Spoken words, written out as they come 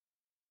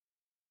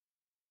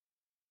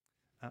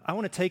I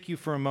want to take you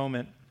for a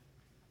moment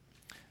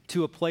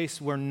to a place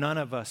where none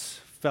of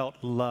us felt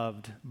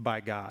loved by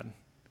God.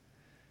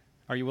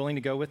 Are you willing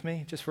to go with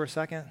me just for a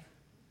second?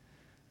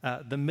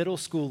 The middle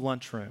school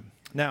lunchroom.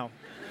 Now,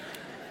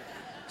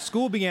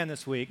 school began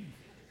this week,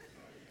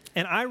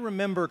 and I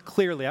remember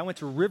clearly, I went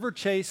to River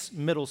Chase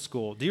Middle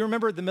School. Do you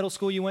remember the middle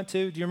school you went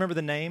to? Do you remember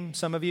the name,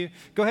 some of you?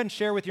 Go ahead and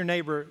share with your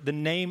neighbor the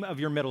name of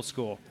your middle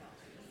school.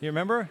 You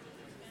remember?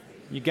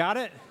 You got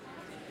it?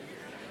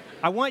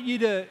 I want you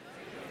to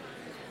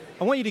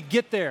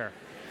get there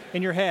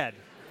in your head.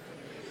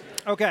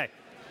 Okay.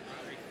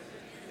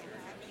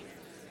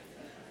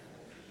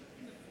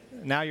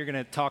 Now you're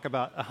going to talk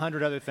about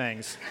 100 other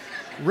things.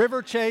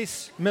 River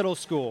Chase Middle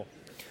School.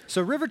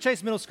 So River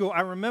Chase Middle School,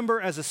 I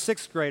remember as a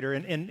sixth grader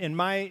in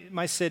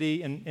my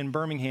city in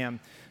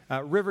Birmingham,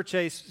 River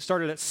Chase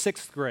started at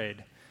sixth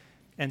grade.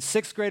 And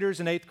sixth graders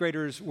and eighth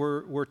graders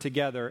were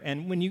together.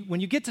 And when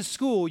you get to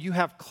school, you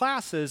have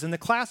classes, and the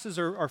classes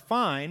are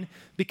fine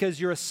because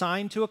you're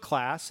assigned to a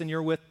class and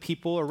you're with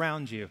people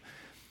around you.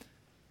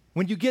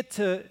 When you get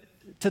to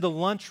the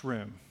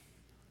lunchroom,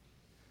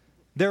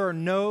 there are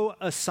no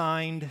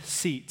assigned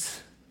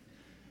seats,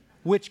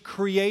 which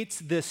creates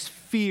this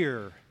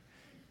fear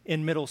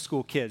in middle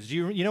school kids.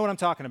 You know what I'm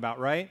talking about,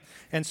 right?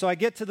 And so I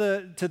get to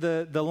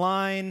the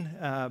line,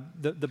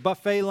 the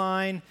buffet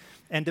line,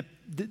 and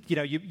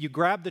you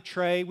grab the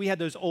tray. We had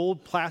those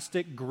old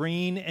plastic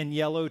green and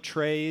yellow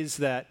trays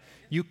that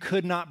you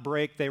could not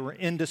break. They were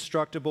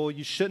indestructible.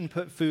 You shouldn't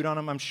put food on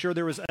them. I'm sure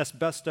there was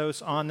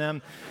asbestos on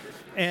them.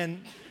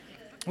 And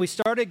we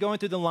started going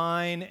through the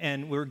line,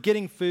 and we were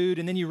getting food,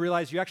 and then you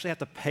realize you actually have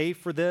to pay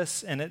for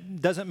this, and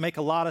it doesn't make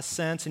a lot of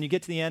sense. And you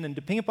get to the end, and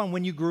depending upon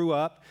when you grew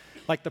up,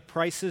 like the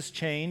prices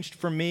changed.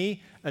 For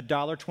me,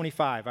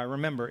 $1.25. I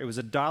remember it was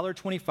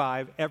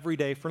 $1.25 every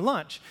day for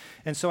lunch.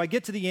 And so I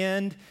get to the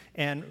end,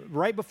 and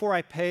right before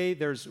I pay,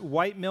 there's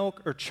white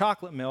milk or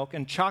chocolate milk,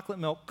 and chocolate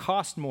milk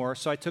cost more,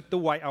 so I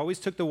always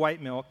took the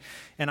white milk,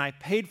 and I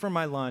paid for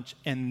my lunch,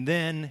 and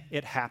then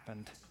it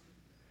happened.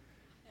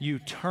 You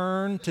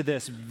turn to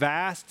this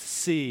vast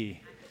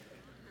sea,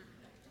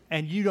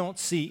 and you don't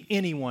see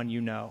anyone you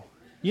know.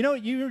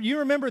 You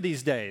remember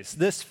these days,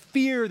 this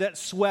fear that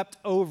swept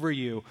over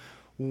you.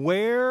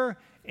 Where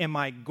am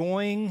I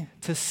going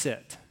to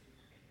sit?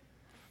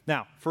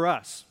 Now, for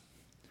us,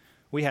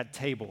 we had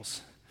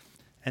tables.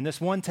 And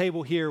this one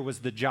table here was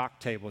the jock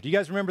table. Do you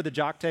guys remember the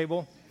jock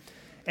table?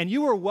 And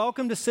you were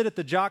welcome to sit at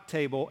the jock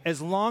table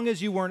as long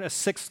as you weren't a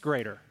sixth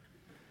grader.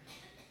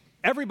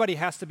 Everybody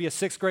has to be a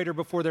sixth grader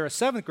before they're a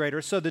seventh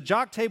grader, so the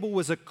jock table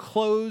was a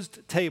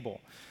closed table.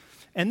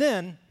 And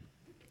then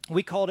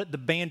we called it the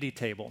bandy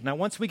table. Now,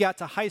 once we got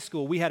to high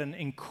school, we had an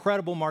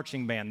incredible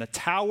marching band. The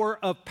Tower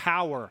of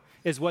Power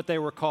is what they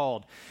were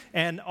called.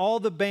 And all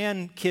the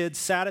band kids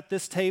sat at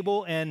this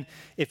table, and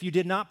if you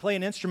did not play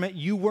an instrument,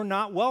 you were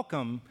not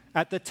welcome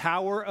at the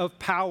Tower of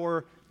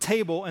Power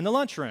table in the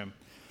lunchroom.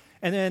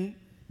 And then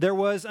there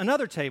was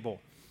another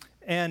table,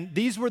 and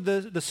these were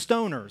the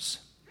stoners.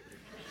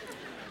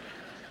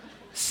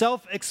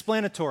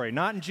 Self-explanatory,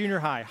 not in junior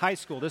high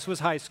school. This was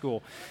high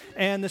school.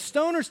 And the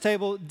stoners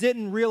table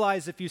didn't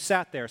realize if you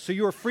sat there, so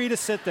you were free to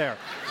sit there.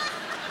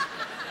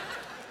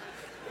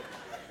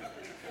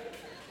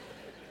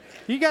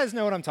 You guys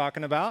know what I'm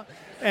talking about.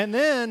 And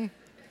then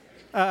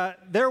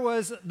there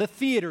was the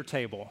theater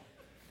table.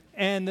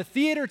 And the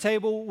theater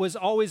table was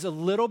always a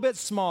little bit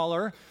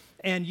smaller,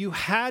 and you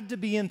had to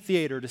be in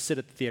theater to sit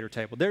at the theater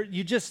table.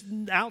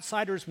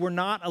 Outsiders were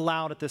not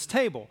allowed at this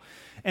table.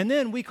 And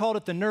then we called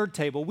it the nerd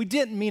table. We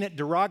didn't mean it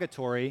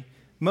derogatory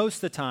most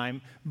of the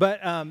time, but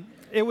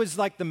it was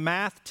like the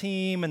math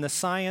team and the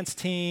science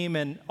team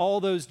and all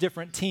those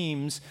different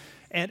teams.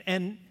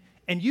 And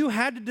you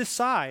had to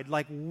decide,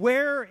 like,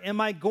 where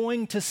am I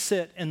going to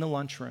sit in the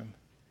lunchroom?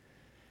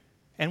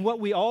 And what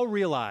we all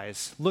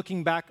realize,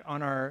 looking back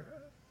on our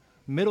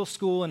middle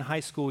school and high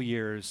school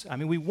years,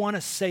 we want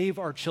to save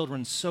our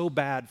children so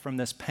bad from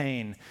this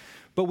pain,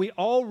 but we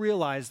all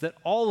realize that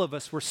all of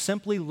us were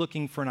simply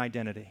looking for an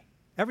identity.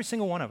 Every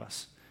single one of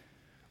us.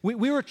 We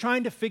were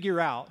trying to figure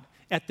out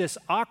at this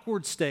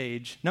awkward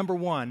stage, number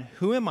one,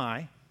 who am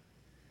I?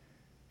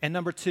 And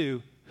number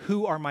two,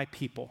 who are my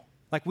people?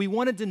 Like, we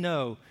wanted to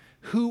know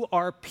who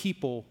our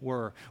people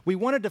were. We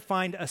wanted to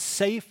find a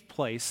safe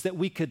place that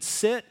we could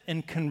sit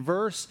and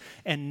converse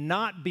and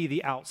not be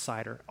the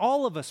outsider.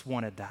 All of us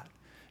wanted that.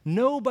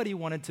 Nobody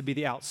wanted to be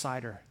the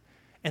outsider.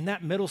 And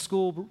that middle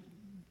school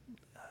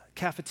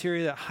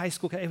cafeteria, that high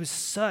school, it was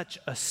such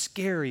a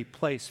scary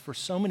place for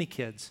so many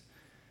kids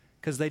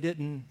because they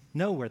didn't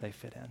know where they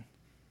fit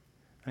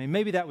in.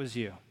 Maybe that was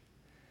you.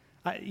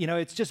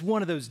 It's just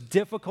one of those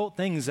difficult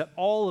things that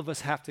all of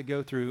us have to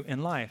go through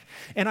in life.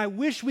 And I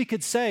wish we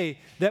could say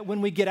that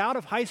when we get out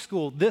of high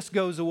school, this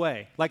goes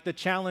away, like the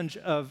challenge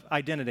of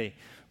identity.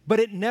 But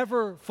it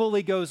never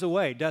fully goes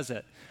away, does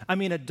it?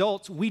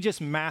 Adults, we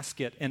just mask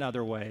it in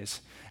other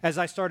ways. As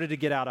I started to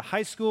get out of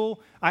high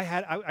school,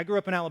 I grew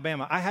up in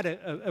Alabama. I had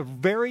a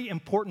very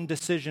important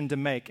decision to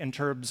make in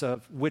terms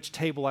of which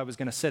table I was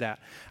going to sit at.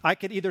 I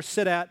could either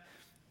sit at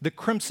the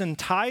Crimson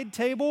Tide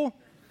table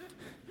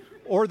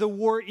or the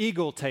War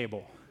Eagle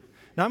table.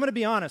 Now, I'm going to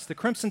be honest, the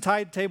Crimson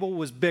Tide table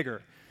was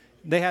bigger.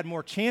 They had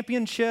more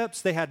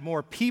championships, they had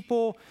more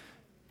people.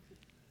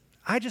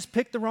 I just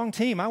picked the wrong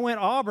team. I went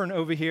Auburn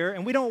over here,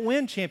 and we don't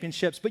win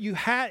championships, but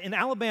in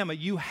Alabama,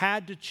 you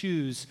had to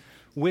choose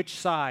which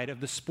side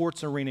of the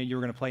sports arena you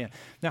were going to play in.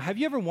 Now, have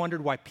you ever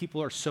wondered why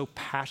people are so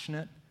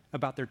passionate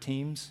about their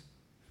teams?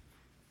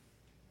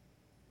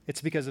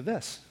 It's because of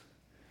this.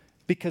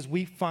 Because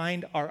we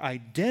find our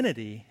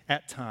identity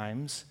at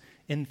times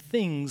in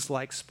things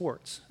like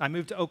sports. I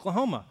moved to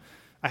Oklahoma.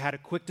 I had a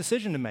quick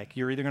decision to make.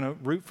 You're either going to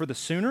root for the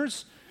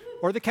Sooners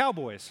or the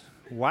Cowboys.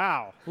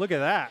 Wow, look at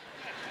that.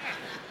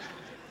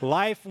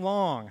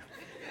 Lifelong.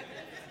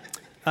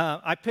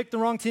 I picked the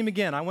wrong team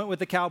again. I went with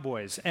the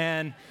Cowboys,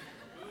 and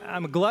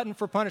I'm a glutton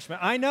for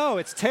punishment. I know,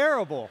 it's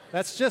terrible.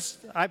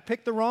 I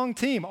picked the wrong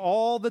team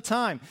all the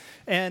time.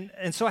 And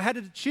so I had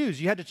to choose.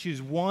 You had to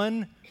choose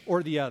one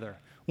or the other.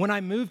 When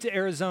I moved to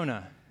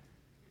Arizona,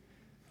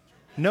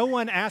 no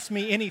one asked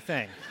me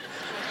anything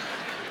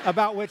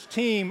about which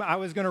team I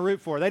was going to root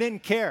for. They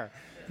didn't care.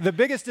 The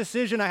biggest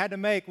decision I had to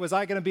make was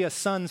I going to be a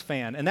Suns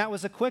fan, and that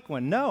was a quick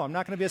one. No, I'm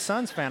not going to be a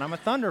Suns fan. I'm a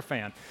Thunder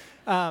fan.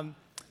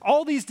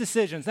 All these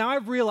decisions. Now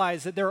I've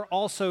realized that there are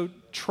also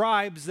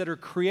tribes that are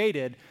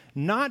created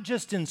not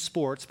just in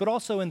sports, but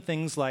also in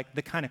things like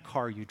the kind of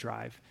car you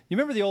drive. You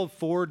remember the old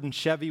Ford and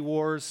Chevy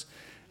wars?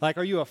 Like,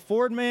 are you a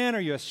Ford man?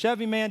 Are you a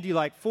Chevy man? Do you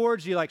like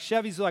Fords? Do you like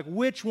Chevys? Like,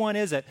 which one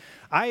is it?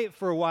 I,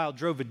 for a while,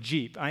 drove a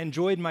Jeep. I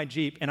enjoyed my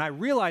Jeep, and I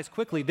realized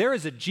quickly there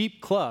is a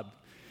Jeep club.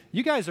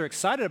 You guys are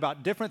excited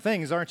about different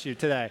things, aren't you,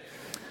 today?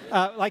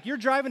 Like, you're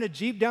driving a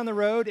Jeep down the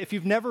road. If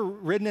you've never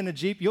ridden in a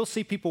Jeep, you'll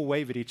see people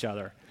wave at each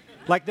other.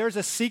 Like, there's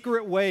a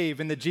secret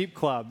wave in the Jeep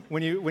club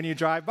when you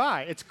drive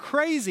by. It's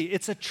crazy.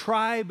 It's a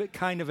tribe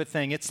kind of a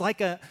thing. It's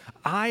like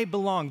I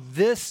belong.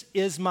 This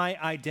is my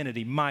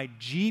identity. My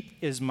Jeep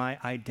is my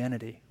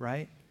identity,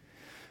 right?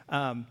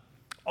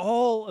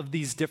 All of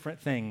these different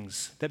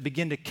things that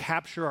begin to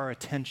capture our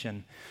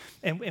attention.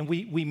 And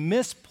we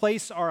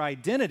misplace our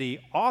identity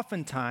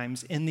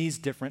oftentimes in these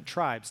different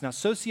tribes. Now,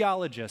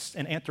 sociologists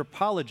and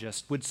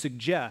anthropologists would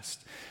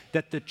suggest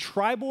that the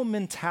tribal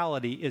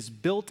mentality is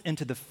built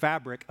into the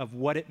fabric of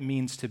what it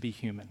means to be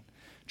human.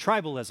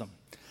 Tribalism.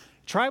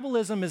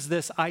 Tribalism is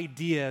this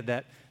idea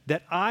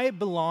that I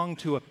belong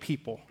to a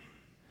people.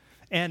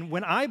 And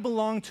when I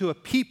belong to a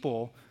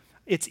people,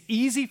 it's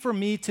easy for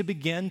me to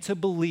begin to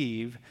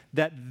believe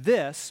that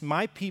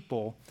my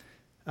people,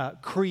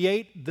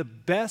 create the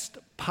best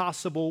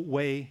possible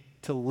way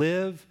to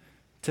live,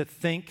 to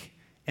think,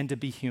 and to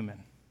be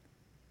human.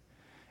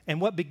 And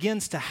what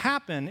begins to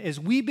happen is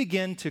we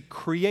begin to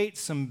create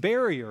some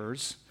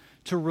barriers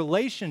to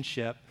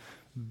relationship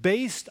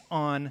based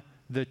on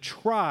the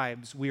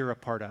tribes we are a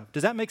part of.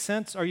 Does that make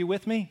sense? Are you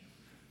with me?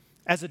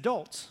 As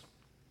adults,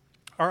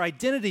 our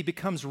identity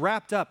becomes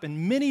wrapped up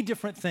in many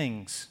different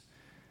things.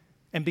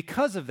 And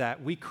because of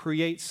that, we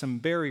create some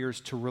barriers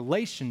to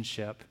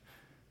relationship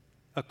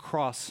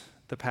across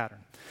the pattern.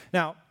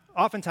 Now,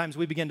 oftentimes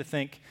we begin to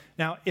think,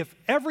 now, if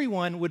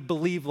everyone would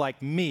believe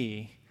like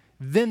me,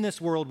 then this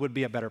world would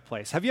be a better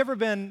place. Have you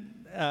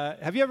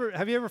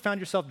ever found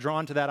yourself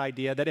drawn to that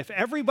idea that if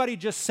everybody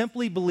just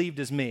simply believed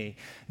as me,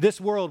 this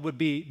world would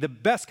be the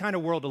best kind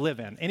of world to live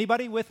in?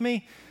 Anybody with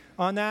me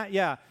on that?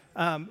 Yeah.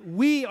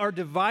 We are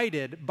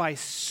divided by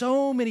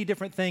so many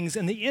different things,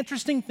 and the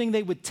interesting thing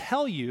they would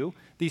tell you,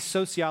 these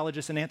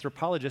sociologists and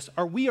anthropologists,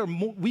 are we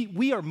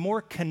are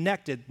more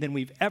connected than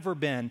we've ever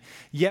been,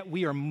 yet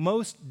we are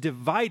most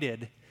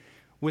divided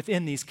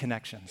within these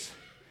connections.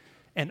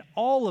 And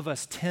all of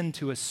us tend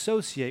to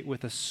associate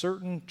with a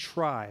certain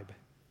tribe.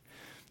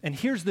 And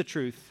here's the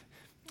truth,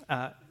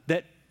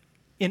 that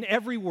in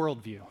every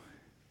worldview,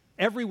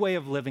 every way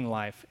of living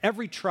life,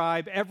 every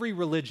tribe, every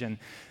religion,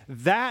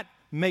 that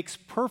makes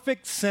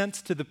perfect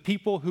sense to the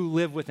people who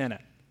live within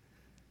it.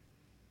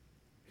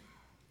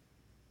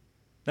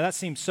 Now that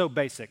seems so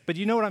basic, but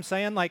you know what I'm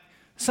saying? Like,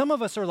 some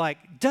of us are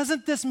like,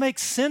 doesn't this make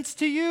sense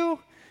to you?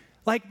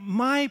 Like,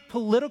 my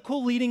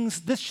political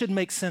leanings, this should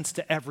make sense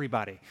to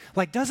everybody.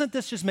 Like, doesn't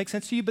this just make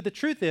sense to you? But the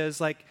truth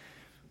is, like,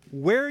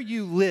 where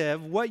you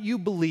live, what you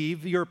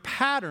believe, your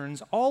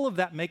patterns, all of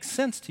that makes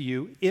sense to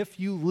you if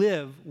you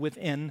live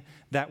within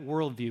that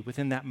worldview,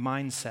 within that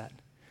mindset.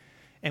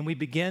 And we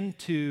begin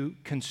to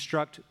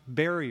construct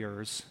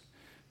barriers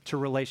to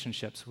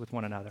relationships with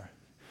one another.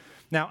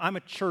 Now, I'm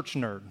a church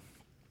nerd,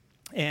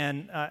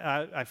 and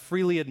I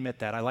freely admit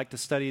that. I like to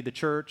study the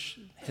church.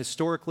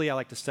 Historically, I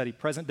like to study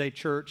present-day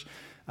church.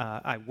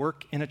 I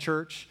work in a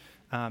church,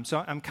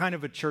 so I'm kind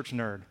of a church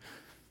nerd.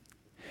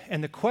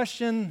 And the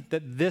question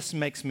that this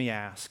makes me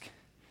ask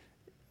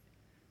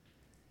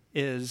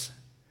is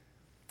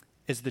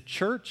the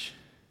church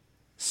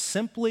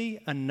simply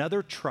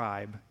another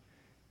tribe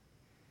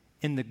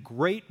in the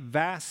great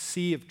vast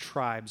sea of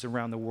tribes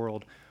around the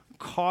world,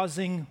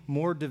 causing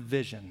more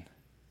division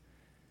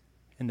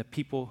in the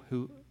people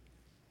who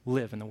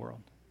live in the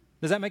world?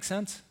 Does that make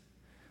sense?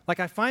 Like,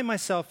 I find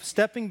myself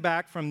stepping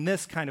back from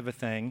this kind of a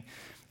thing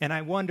And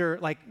I wonder,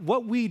 like,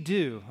 what we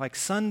do, like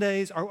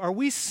Sundays, are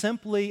we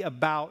simply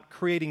about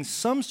creating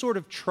some sort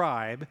of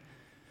tribe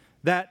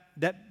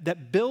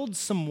that builds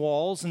some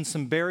walls and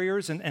some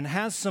barriers and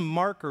has some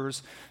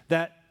markers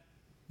that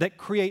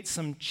create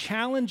some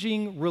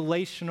challenging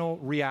relational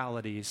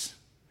realities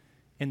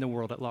in the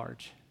world at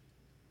large?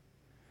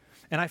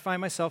 And I find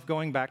myself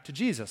going back to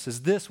Jesus.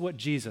 Is this what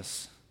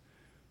Jesus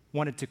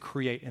wanted to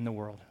create in the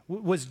world?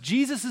 Was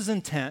Jesus'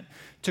 intent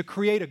to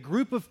create a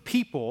group of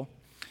people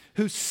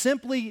who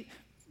simply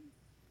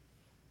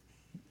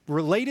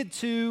related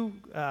to,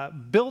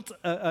 built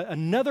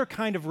another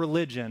kind of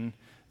religion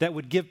that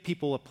would give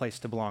people a place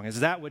to belong? Is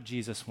that what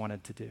Jesus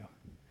wanted to do?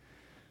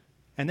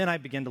 And then I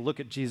began to look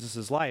at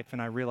Jesus' life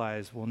and I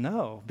realized, well,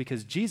 no,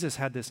 because Jesus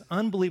had this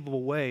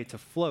unbelievable way to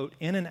float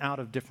in and out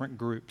of different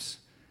groups.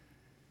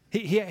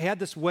 He had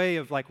this way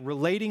of like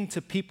relating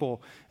to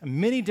people at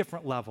many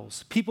different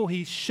levels, people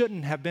he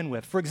shouldn't have been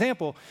with. For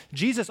example,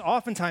 Jesus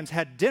oftentimes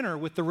had dinner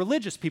with the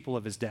religious people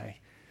of his day.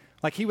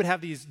 Like he would have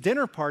these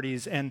dinner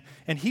parties and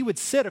he would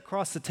sit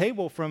across the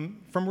table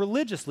from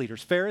religious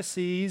leaders,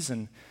 Pharisees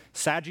and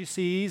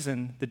Sadducees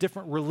and the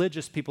different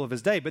religious people of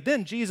his day. But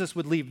then Jesus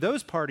would leave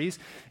those parties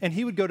and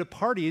he would go to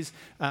parties.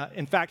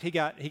 In fact, he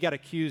got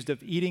accused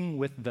of eating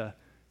with the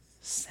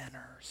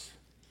sinners.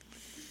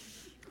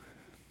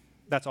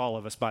 That's all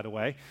of us, by the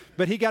way.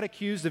 But he got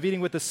accused of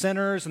eating with the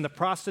sinners and the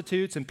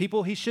prostitutes and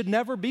people he should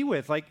never be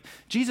with. Like,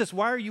 Jesus,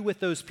 why are you with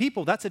those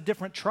people? That's a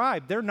different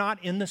tribe. They're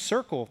not in the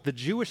circle, the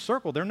Jewish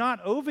circle. They're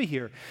not over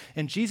here.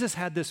 And Jesus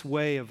had this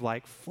way of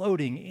like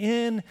floating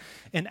in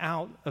and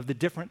out of the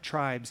different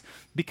tribes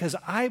because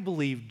I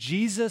believe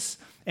Jesus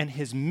and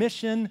his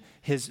mission,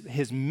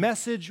 his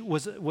message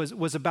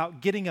was about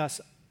getting us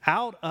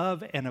out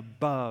of and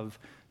above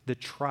the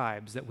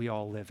tribes that we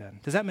all live in.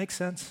 Does that make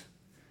sense?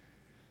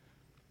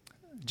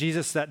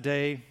 Jesus that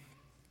day,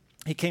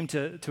 he came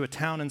to a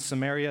town in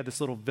Samaria, this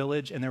little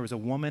village, and there was a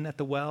woman at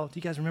the well. Do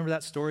you guys remember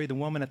that story, the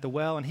woman at the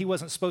well? And he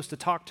wasn't supposed to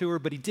talk to her,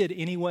 but he did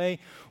anyway.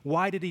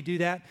 Why did he do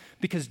that?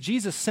 Because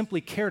Jesus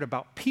simply cared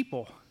about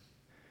people.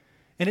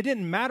 And it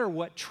didn't matter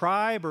what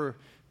tribe or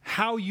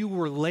how you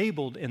were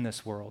labeled in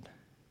this world.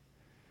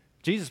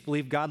 Jesus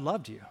believed God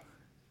loved you.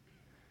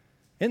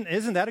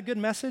 Isn't that a good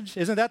message?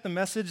 Isn't that the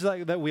message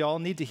that we all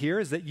need to hear,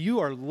 is that you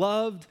are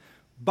loved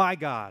by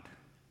God?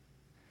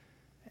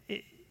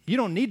 You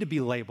don't need to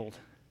be labeled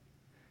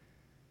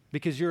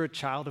because you're a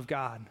child of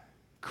God,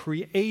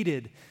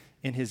 created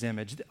in his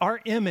image.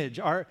 Our image,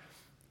 our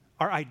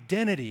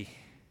identity,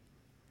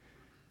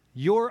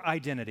 your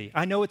identity.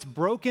 I know it's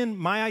broken.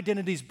 My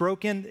identity's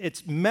broken.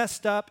 It's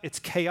messed up. It's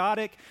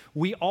chaotic.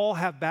 We all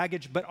have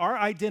baggage, but our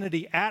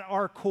identity at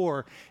our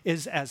core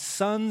is as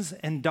sons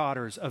and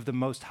daughters of the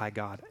Most High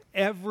God.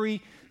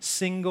 Every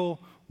single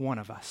one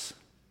of us,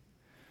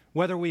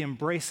 whether we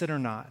embrace it or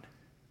not.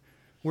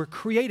 We're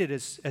created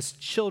as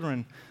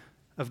children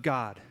of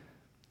God.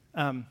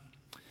 Have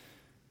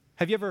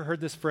you ever heard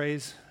this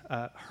phrase,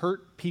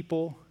 hurt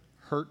people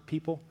hurt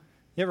people?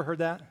 You ever heard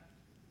that?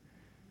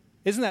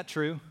 Isn't that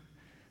true?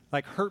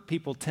 Like hurt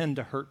people tend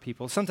to hurt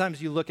people.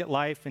 Sometimes you look at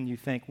life and you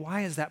think,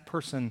 why is that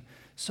person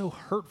so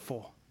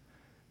hurtful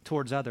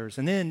towards others?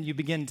 And then you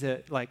begin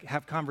to like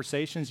have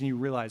conversations and you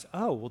realize,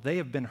 oh, well, they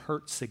have been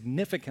hurt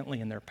significantly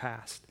in their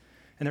past.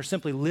 And they're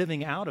simply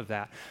living out of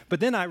that. But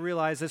then I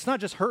realized it's not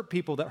just hurt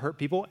people that hurt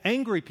people.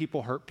 Angry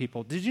people hurt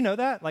people. Did you know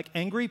that? Like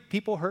angry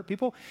people hurt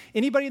people.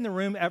 Anybody in the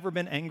room ever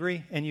been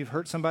angry and you've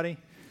hurt somebody?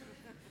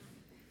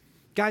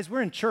 Guys,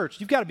 we're in church.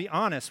 You've got to be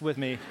honest with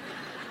me.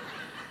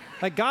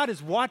 Like God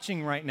is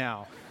watching right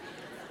now.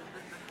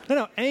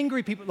 No,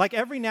 angry people. Like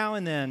every now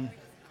and then,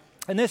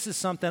 and this is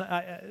something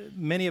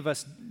many of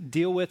us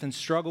deal with and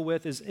struggle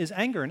with is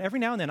anger. And every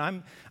now and then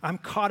I'm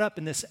caught up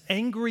in this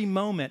angry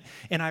moment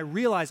and I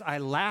realize I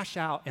lash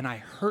out and I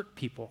hurt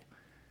people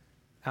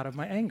out of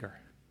my anger.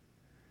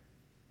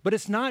 But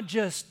it's not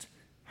just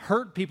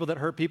hurt people that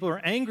hurt people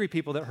or angry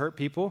people that hurt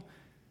people,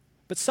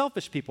 but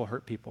selfish people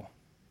hurt people.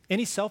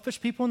 Any selfish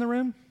people in the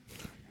room?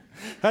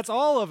 That's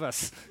all of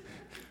us.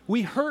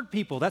 We hurt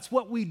people. That's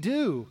what we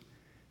do.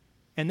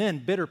 And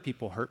then bitter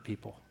people hurt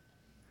people.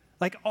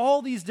 Like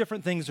all these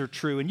different things are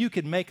true, and you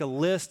could make a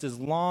list as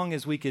long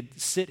as we could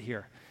sit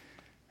here.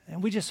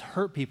 And we just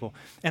hurt people.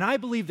 And I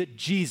believe that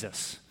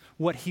Jesus,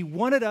 what he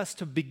wanted us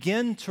to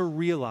begin to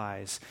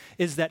realize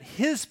is that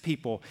his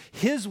people,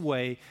 his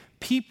way,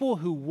 people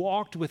who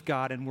walked with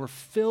God and were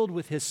filled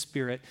with his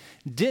Spirit,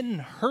 didn't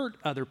hurt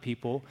other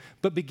people,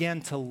 but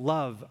began to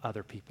love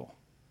other people.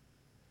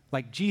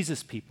 Like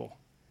Jesus people.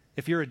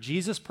 If you're a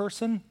Jesus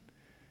person,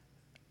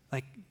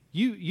 like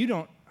you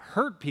don't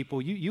hurt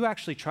people, you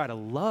actually try to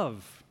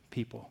love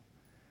people.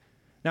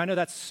 Now, I know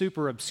that's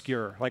super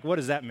obscure. Like, what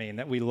does that mean,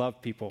 that we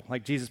love people?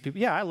 Like Jesus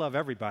people? Yeah, I love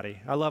everybody.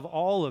 I love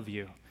all of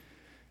you.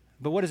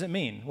 But what does it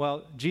mean?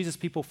 Well, Jesus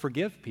people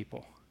forgive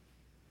people.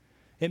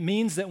 It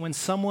means that when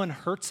someone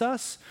hurts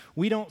us,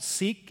 we don't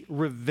seek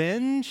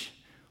revenge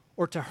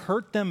or to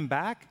hurt them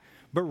back,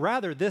 but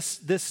rather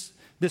this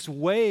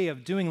way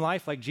of doing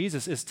life like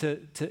Jesus is to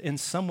in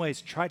some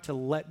ways try to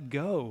let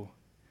go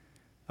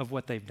of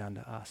what they've done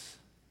to us.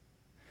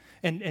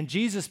 And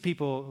Jesus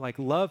people like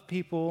love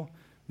people.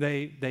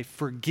 They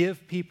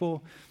forgive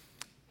people.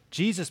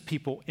 Jesus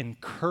people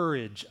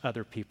encourage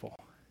other people.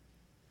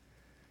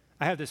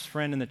 I have this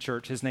friend in the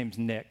church. His name's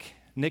Nick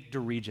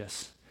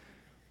DeRegis.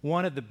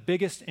 One of the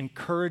biggest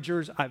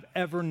encouragers I've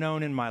ever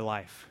known in my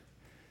life.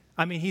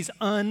 I mean, he's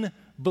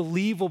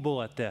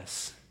unbelievable at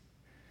this.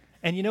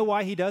 And you know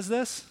why he does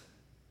this?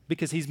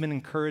 Because he's been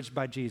encouraged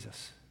by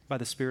Jesus, by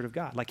the Spirit of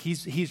God. Like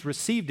he's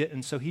received it,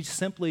 and so he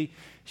simply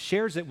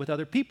shares it with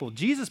other people.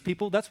 Jesus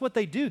people, that's what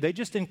they do. They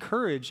just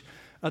encourage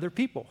other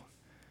people.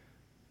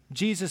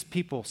 Jesus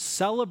people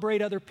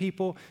celebrate other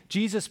people.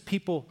 Jesus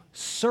people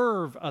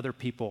serve other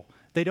people.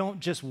 They don't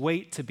just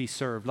wait to be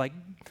served.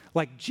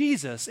 Like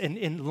Jesus,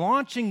 in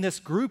launching this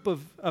group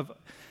of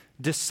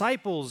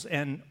disciples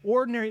and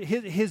ordinary,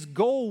 his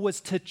goal was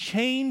to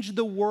change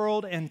the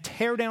world and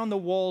tear down the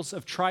walls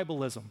of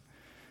tribalism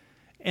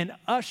and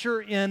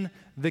usher in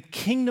the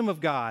kingdom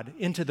of God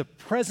into the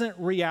present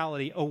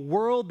reality, a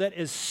world that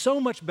is so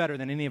much better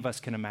than any of us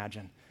can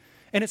imagine.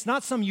 And it's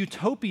not some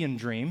utopian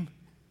dream.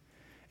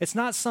 It's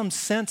not some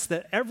sense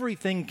that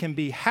everything can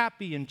be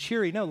happy and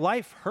cheery. No,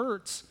 life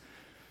hurts.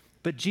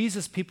 But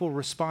Jesus people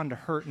respond to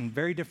hurt in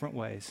very different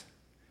ways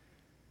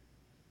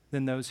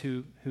than those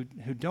who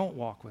don't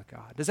walk with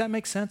God. Does that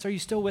make sense? Are you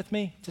still with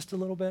me just a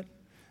little bit?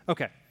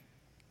 Okay.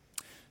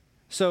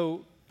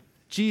 So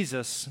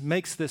Jesus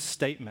makes this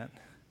statement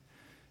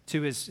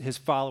to his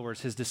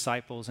followers, his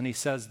disciples, and he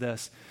says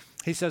this.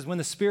 He says, when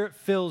the Spirit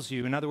fills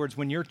you, in other words,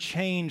 when you're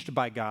changed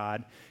by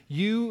God,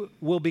 you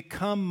will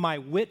become my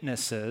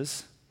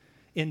witnesses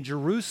in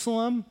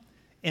Jerusalem,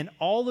 in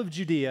all of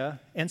Judea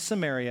and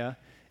Samaria,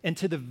 and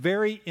to the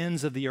very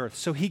ends of the earth.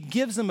 So he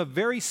gives them a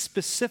very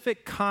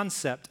specific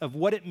concept of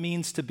what it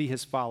means to be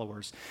his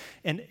followers.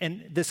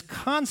 And this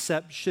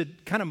concept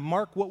should kind of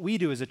mark what we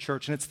do as a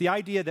church, and it's the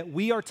idea that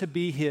we are to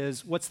be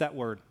his, what's that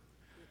word?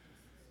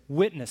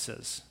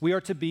 Witnesses. We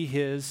are to be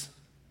his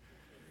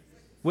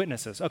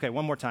witnesses. Okay,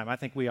 one more time. I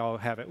think we all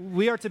have it.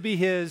 We are to be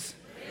his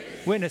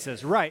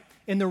witnesses, right.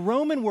 In the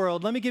Roman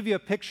world, let me give you a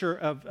picture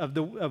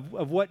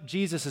of what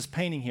Jesus is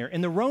painting here.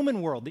 In the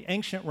Roman world, the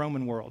ancient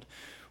Roman world,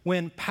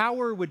 when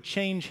power would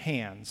change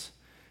hands,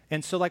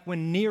 and so like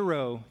when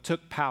Nero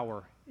took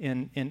power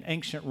in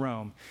ancient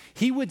Rome,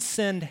 he would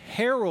send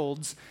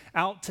heralds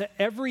out to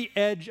every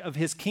edge of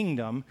his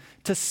kingdom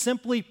to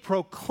simply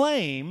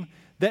proclaim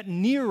that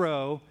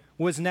Nero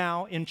was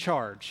now in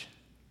charge.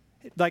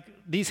 Like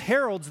these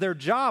heralds, their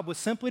job was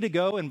simply to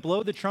go and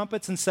blow the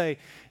trumpets and say,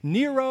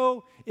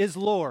 Nero is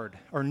Lord,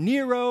 or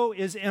Nero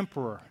is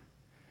emperor.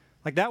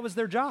 Like that was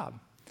their job.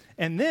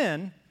 And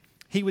then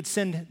he would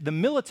send the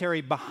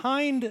military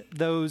behind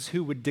those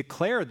who would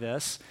declare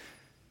this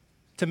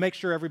to make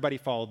sure everybody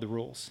followed the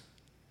rules.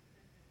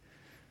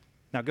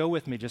 Now go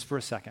with me just for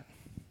a second.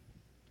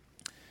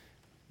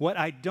 What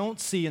I don't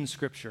see in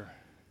Scripture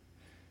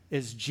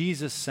is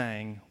Jesus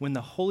saying, when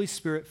the Holy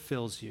Spirit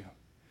fills you,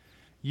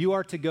 you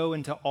are to go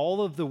into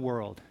all of the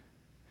world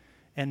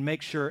and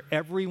make sure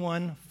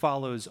everyone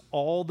follows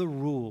all the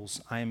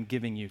rules I am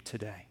giving you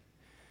today.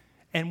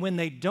 And when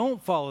they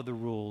don't follow the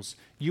rules,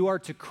 you are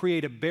to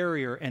create a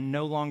barrier and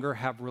no longer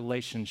have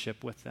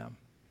relationship with them.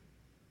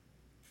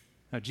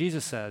 Now,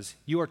 Jesus says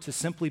you are to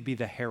simply be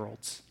the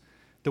heralds,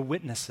 the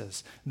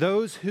witnesses,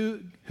 those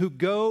who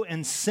go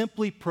and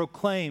simply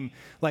proclaim,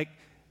 like,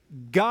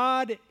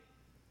 God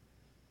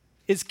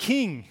is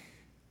king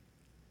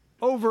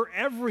over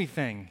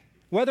everything,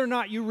 whether or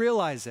not you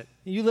realize it.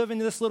 You live in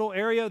this little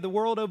area of the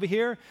world over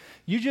here,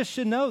 you just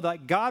should know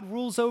that God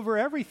rules over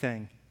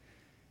everything.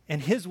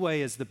 And his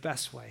way is the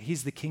best way.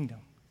 He's the kingdom.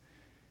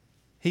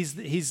 He's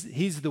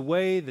the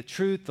way, the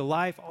truth, the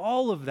life,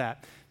 all of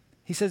that.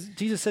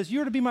 Jesus says,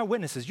 you're to be my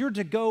witnesses. You're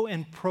to go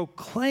and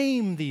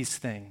proclaim these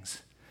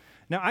things.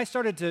 Now, I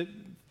started to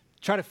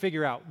try to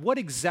figure out what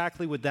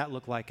exactly would that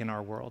look like in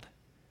our world.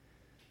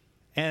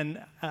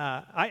 And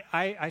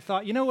I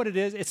thought, you know what it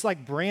is? It's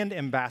like brand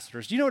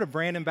ambassadors. Do you know what a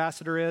brand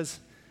ambassador is?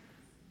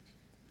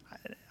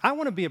 I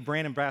want to be a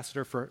brand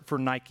ambassador for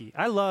Nike.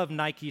 I love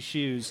Nike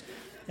shoes.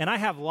 And I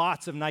have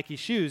lots of Nike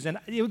shoes, and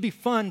it would be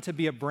fun to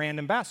be a brand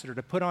ambassador,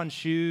 to put on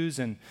shoes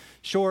and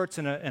shorts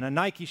and a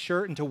Nike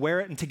shirt and to wear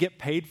it and to get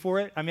paid for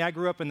it. I mean, I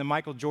grew up in the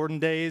Michael Jordan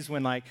days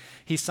when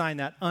he signed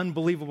that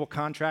unbelievable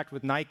contract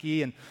with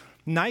Nike, and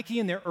Nike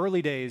in their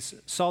early days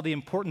saw the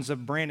importance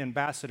of brand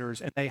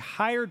ambassadors, and they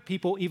hired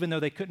people even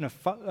though they couldn't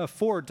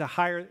afford to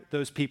hire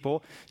those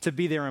people to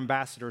be their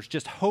ambassadors,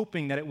 just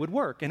hoping that it would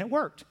work, and it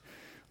worked.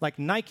 Like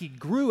Nike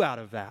grew out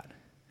of that.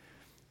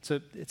 So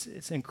it's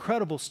an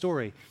incredible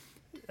story.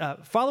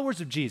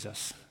 Followers of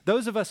Jesus,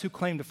 those of us who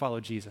claim to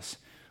follow Jesus,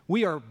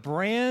 we are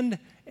brand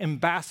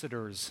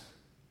ambassadors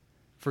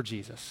for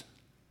Jesus.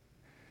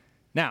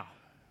 Now,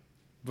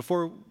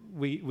 before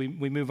we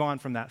move on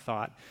from that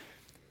thought,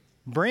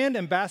 brand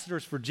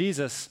ambassadors for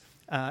Jesus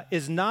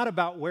is not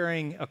about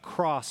wearing a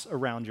cross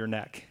around your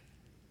neck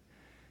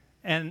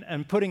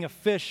and putting a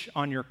fish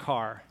on your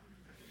car,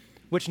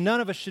 which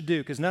none of us should do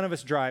because none of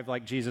us drive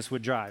like Jesus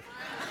would drive.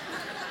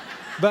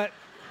 But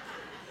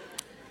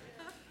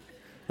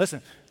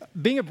Listen,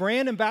 being a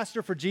brand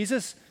ambassador for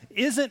Jesus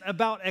isn't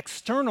about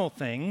external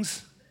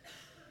things.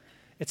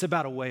 It's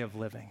about a way of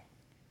living.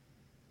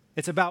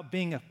 It's about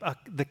being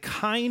the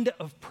kind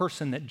of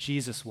person that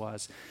Jesus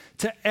was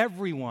to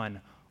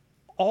everyone,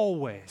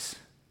 always.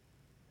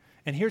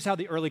 And here's how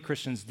the early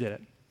Christians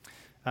did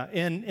it.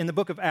 In the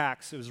book of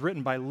Acts, it was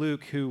written by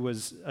Luke, who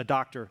was a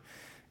doctor,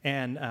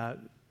 and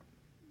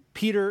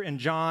Peter and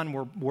John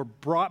were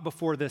brought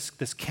before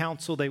this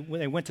council. They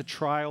went to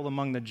trial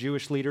among the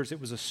Jewish leaders.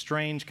 It was a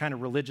strange kind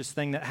of religious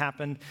thing that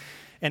happened.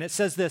 And it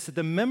says this, that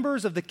the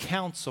members of the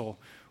council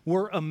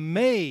were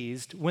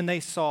amazed when they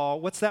saw,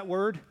 what's that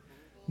word?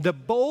 The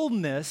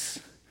boldness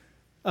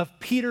of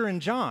Peter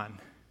and John.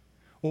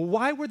 Well,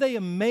 why were they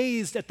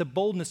amazed at the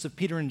boldness of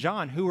Peter and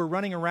John, who were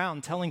running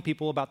around telling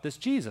people about this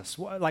Jesus?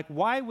 Like,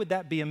 why would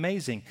that be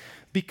amazing?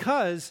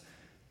 Because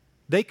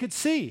they could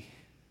see.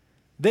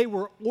 They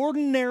were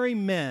ordinary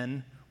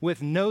men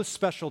with no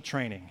special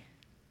training.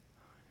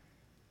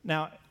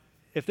 Now,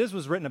 if this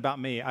was written about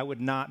me, I would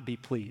not be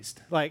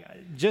pleased.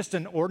 Like, just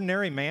an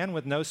ordinary man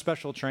with no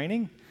special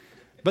training?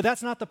 But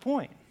that's not the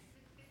point.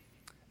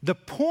 The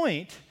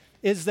point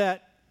is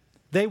that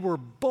they were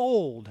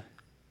bold,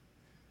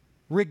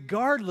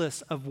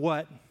 regardless of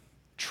what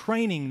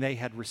training they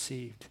had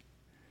received.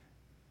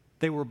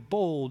 They were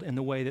bold in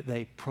the way that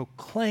they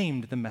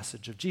proclaimed the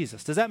message of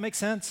Jesus. Does that make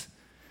sense?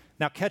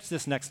 Now catch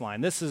this next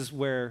line. This is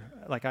where,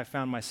 like, I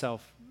found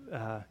myself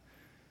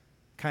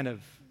kind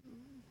of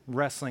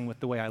wrestling with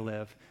the way I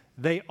live.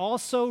 They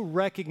also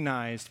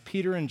recognized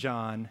Peter and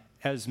John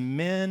as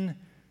men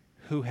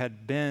who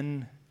had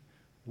been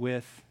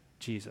with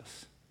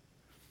Jesus.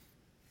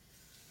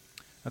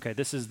 Okay,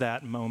 this is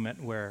that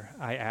moment where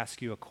I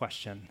ask you a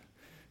question.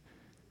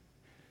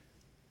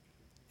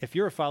 If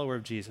you're a follower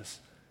of Jesus,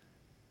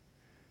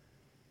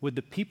 would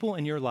the people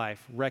in your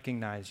life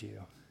recognize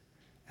you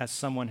as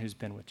someone who's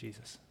been with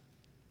Jesus?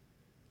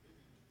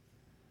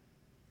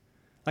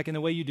 Like in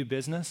the way you do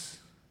business,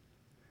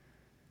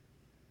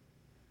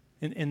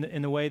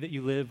 in the way that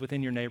you live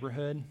within your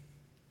neighborhood,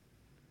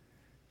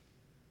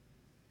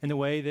 in the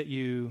way that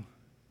you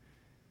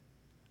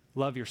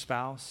love your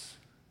spouse,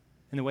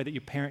 in the way that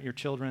you parent your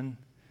children,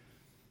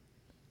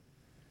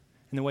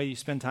 in the way you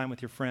spend time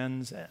with your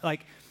friends.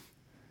 Like,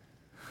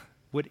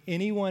 would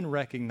anyone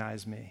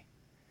recognize me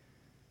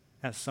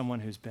as someone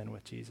who's been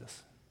with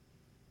Jesus?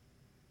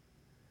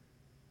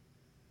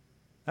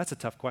 That's a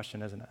tough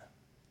question, isn't it?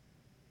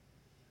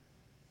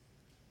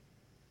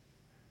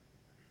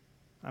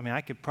 I mean,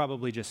 I could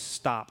probably just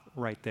stop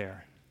right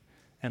there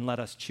and let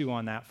us chew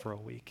on that for a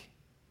week.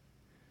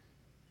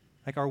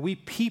 Like, are we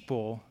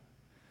people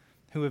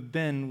who have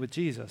been with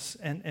Jesus?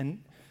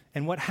 And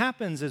what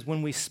happens is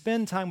when we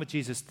spend time with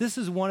Jesus, this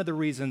is one of the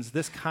reasons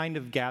this kind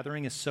of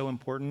gathering is so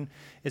important,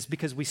 is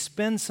because we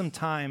spend some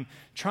time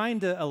trying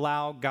to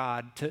allow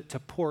God to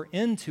pour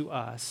into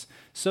us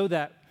so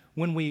that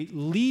when we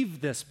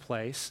leave this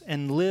place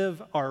and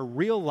live our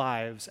real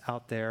lives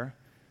out there,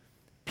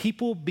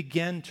 people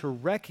begin to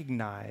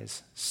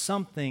recognize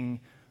something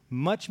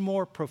much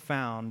more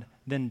profound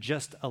than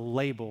just a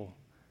label,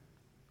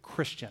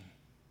 Christian.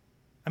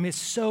 I mean, it's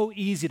so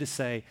easy to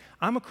say,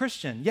 I'm a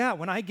Christian. Yeah,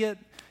 when I get,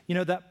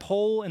 that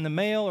poll in the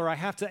mail or I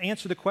have to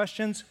answer the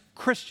questions,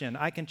 Christian,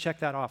 I can check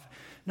that off.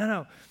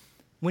 No.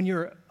 When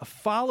you're a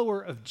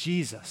follower of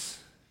Jesus,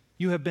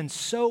 you have been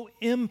so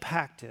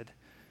impacted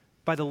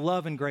by the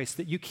love and grace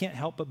that you can't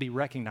help but be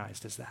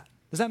recognized as that.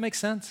 Does that make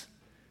sense?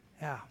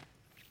 Yeah.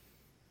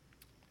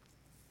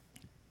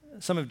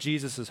 Some of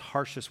Jesus'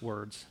 harshest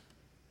words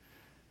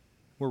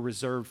were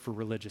reserved for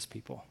religious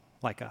people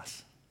like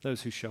us,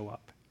 those who show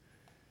up.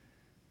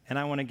 And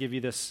I want to give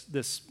you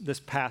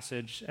this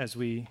passage as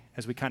we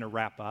kind of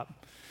wrap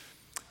up.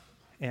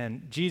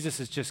 And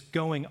Jesus is just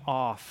going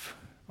off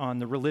on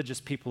the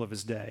religious people of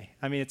his day.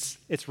 I mean,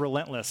 it's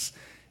relentless.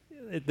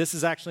 This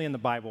is actually in the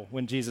Bible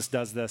when Jesus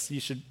does this. You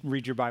should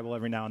read your Bible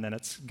every now and then.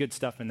 It's good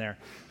stuff in there.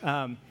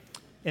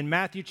 In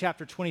Matthew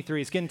chapter 23,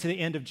 he's getting to the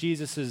end of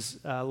Jesus'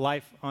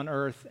 life on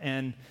earth,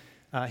 and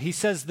he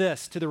says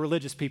this to the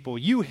religious people,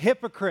 "You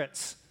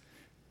hypocrites."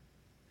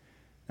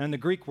 And in the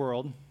Greek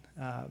world,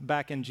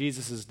 back in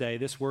Jesus' day,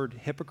 this word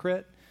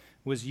hypocrite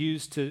was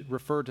used to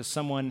refer to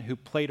someone who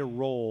played a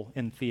role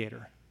in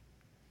theater.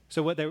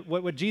 So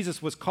what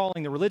Jesus was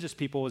calling the religious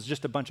people was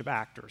just a bunch of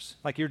actors,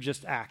 like you're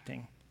just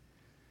acting.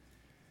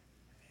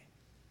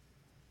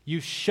 You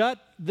shut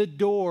the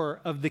door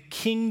of the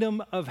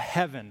kingdom of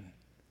heaven.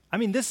 I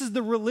mean, this is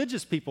the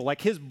religious people,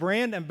 like his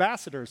brand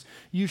ambassadors.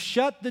 You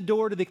shut the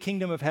door to the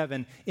kingdom of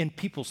heaven in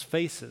people's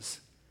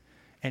faces,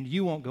 and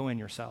you won't go in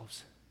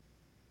yourselves.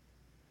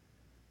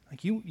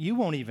 Like you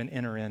won't even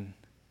enter in.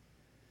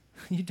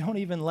 You don't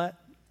even let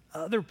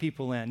other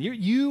people in.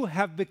 You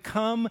have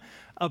become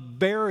a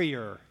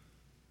barrier.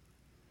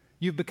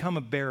 You've become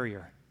a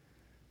barrier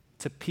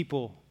to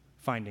people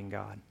finding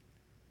God.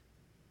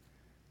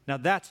 Now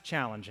that's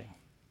challenging.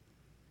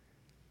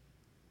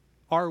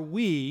 Are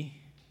we,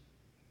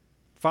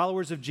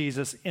 followers of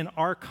Jesus, in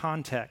our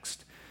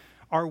context,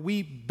 are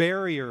we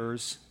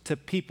barriers to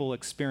people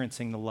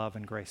experiencing the love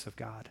and grace of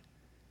God?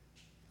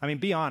 I mean,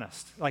 be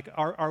honest. Like,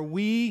 are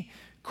we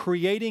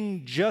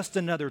creating just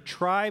another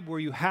tribe where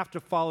you have to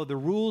follow the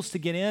rules to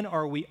get in,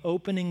 or are we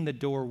opening the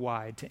door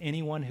wide to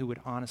anyone who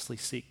would honestly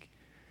seek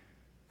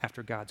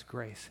after God's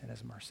grace and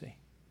his mercy?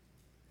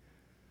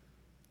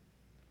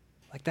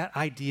 Like that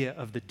idea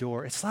of the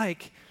door, it's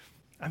like,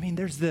 I mean,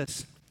 there's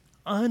this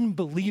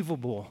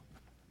unbelievable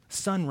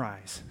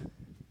sunrise.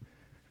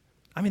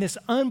 I mean, this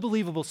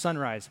unbelievable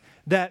sunrise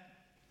that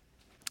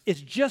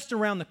is just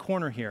around the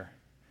corner here.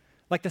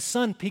 Like the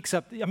sun peaks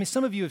up. I mean,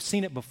 some of you have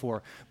seen it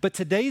before, but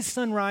today's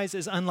sunrise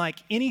is unlike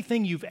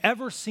anything you've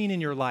ever seen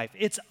in your life.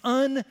 It's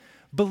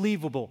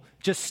unbelievable.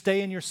 Just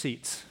stay in your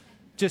seats.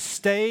 Just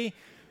stay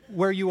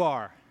where you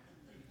are.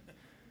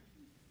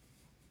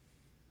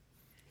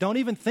 Don't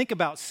even think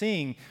about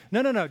seeing.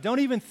 No. Don't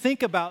even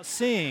think about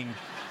seeing.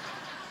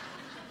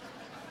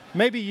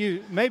 Maybe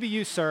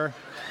you, sir.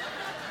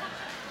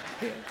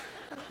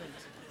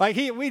 Like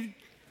we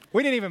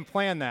didn't even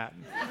plan that.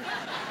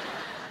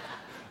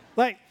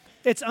 Like,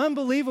 it's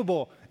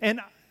unbelievable.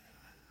 And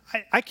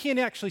I can't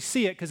actually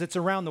see it because it's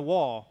around the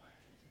wall.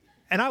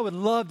 And I would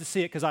love to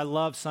see it because I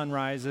love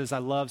sunrises. I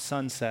love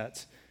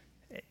sunsets.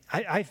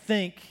 I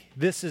think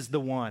this is the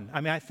one.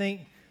 I mean, I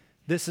think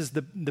this is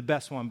the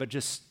best one, but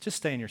just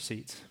stay in your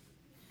seats.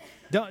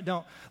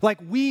 Don't. Like,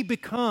 we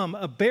become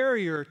a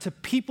barrier to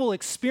people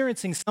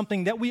experiencing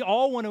something that we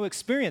all want to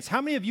experience.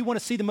 How many of you want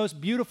to see the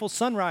most beautiful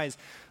sunrise?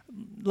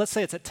 Let's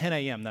say it's at 10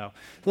 a.m. though.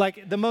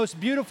 Like, the most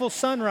beautiful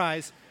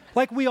sunrise.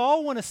 Like, we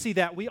all want to see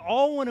that. We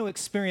all want to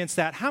experience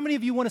that. How many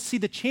of you want to see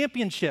the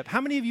championship? How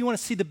many of you want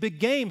to see the big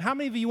game? How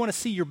many of you want to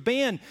see your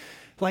band?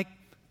 Like,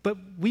 but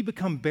we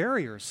become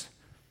barriers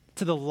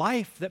to the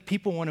life that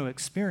people want to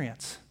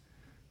experience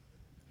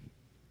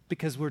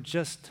because we're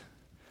just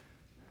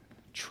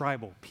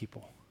tribal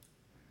people.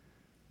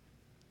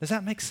 Does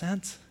that make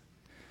sense?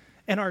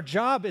 And our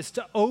job is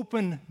to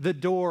open the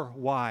door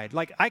wide.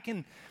 Like, I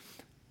can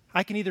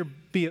either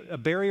be a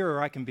barrier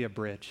or I can be a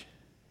bridge.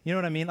 You know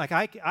what I mean? Like,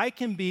 I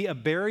can be a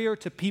barrier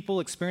to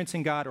people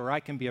experiencing God, or I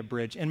can be a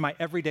bridge in my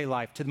everyday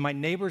life to my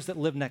neighbors that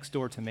live next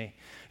door to me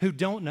who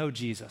don't know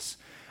Jesus.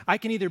 I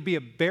can either be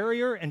a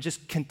barrier and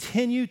just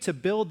continue to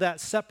build that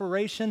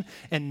separation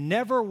and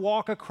never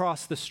walk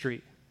across the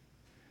street,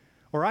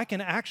 or I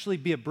can actually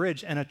be a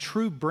bridge and a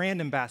true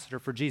brand ambassador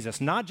for Jesus,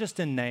 not just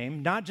in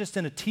name, not just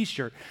in a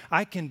t-shirt.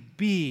 I can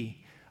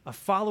be a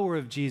follower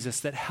of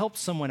Jesus that helps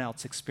someone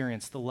else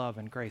experience the love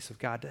and grace of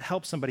God, to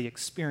help somebody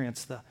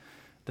experience the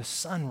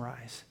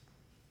sunrise.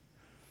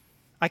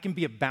 I can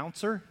be a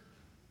bouncer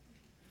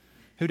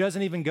who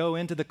doesn't even go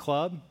into the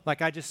club.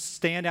 Like, I just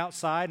stand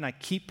outside and I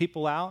keep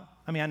people out.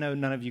 I mean, I know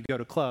none of you go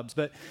to clubs,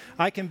 but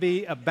I can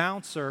be a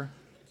bouncer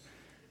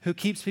who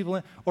keeps people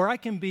in. Or I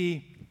can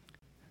be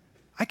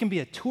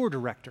a tour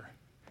director,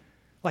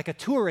 like a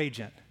tour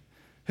agent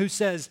who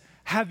says,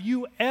 have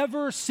you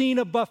ever seen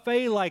a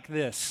buffet like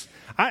this?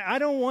 I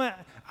don't want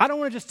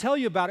to just tell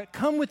you about it.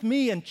 Come with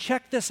me and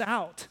check this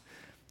out.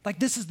 Like,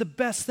 this is the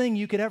best thing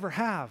you could ever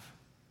have.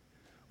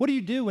 What do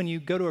you do when you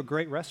go to a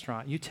great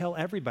restaurant? You tell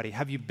everybody,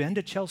 have you been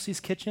to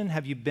Chelsea's Kitchen?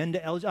 Have you been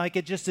to Like,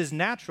 it just is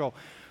natural.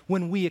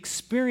 When we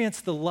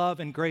experience the love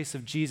and grace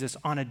of Jesus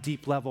on a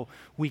deep level,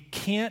 we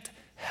can't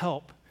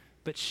help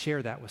but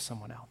share that with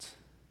someone else.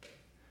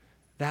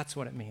 That's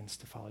what it means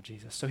to follow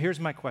Jesus. So here's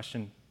my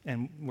question,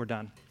 and we're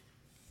done.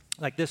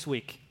 Like, this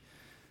week,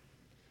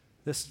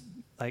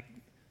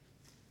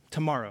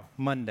 tomorrow,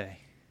 Monday,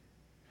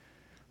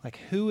 like,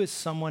 who is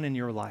someone in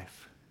your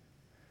life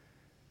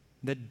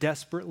that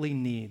desperately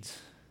needs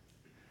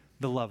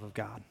the love of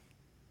God?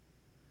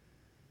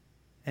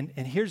 And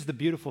here's the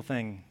beautiful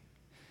thing,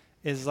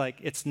 is like,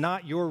 it's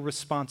not your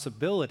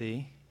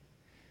responsibility.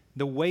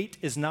 The weight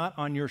is not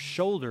on your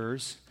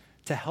shoulders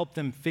to help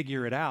them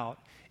figure it out.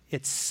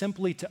 It's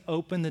simply to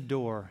open the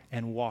door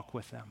and walk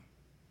with them.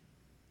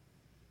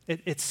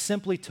 It's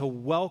simply to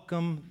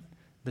welcome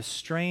the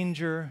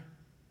stranger,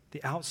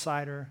 the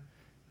outsider,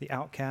 the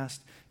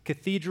outcast.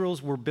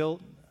 Cathedrals were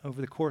built over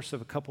the course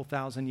of a couple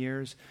thousand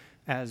years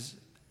as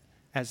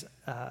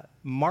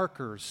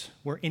markers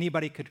where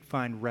anybody could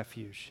find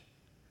refuge,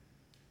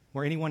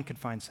 where anyone could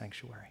find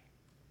sanctuary.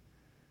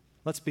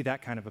 Let's be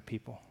that kind of a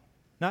people.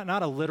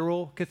 Not a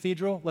literal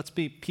cathedral. Let's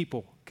be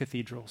people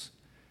cathedrals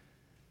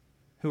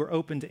who are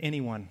open to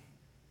anyone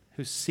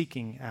who's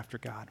seeking after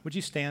God. Would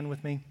you stand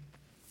with me?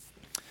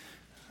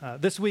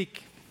 This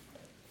week,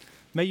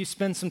 may you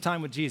spend some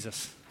time with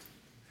Jesus.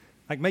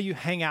 Like, may you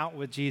hang out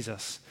with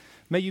Jesus.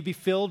 May you be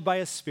filled by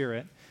His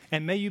Spirit,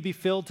 and may you be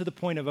filled to the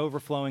point of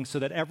overflowing so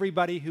that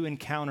everybody who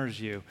encounters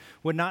you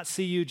would not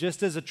see you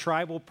just as a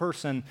tribal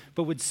person,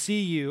 but would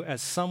see you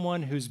as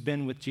someone who's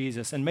been with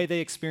Jesus. And may they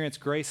experience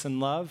grace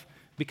and love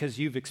because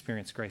you've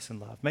experienced grace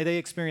and love. May they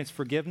experience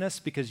forgiveness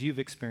because you've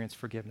experienced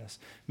forgiveness.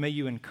 May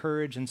you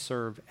encourage and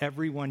serve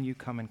everyone you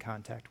come in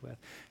contact with.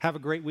 Have a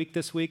great week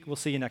this week. We'll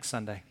see you next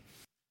Sunday.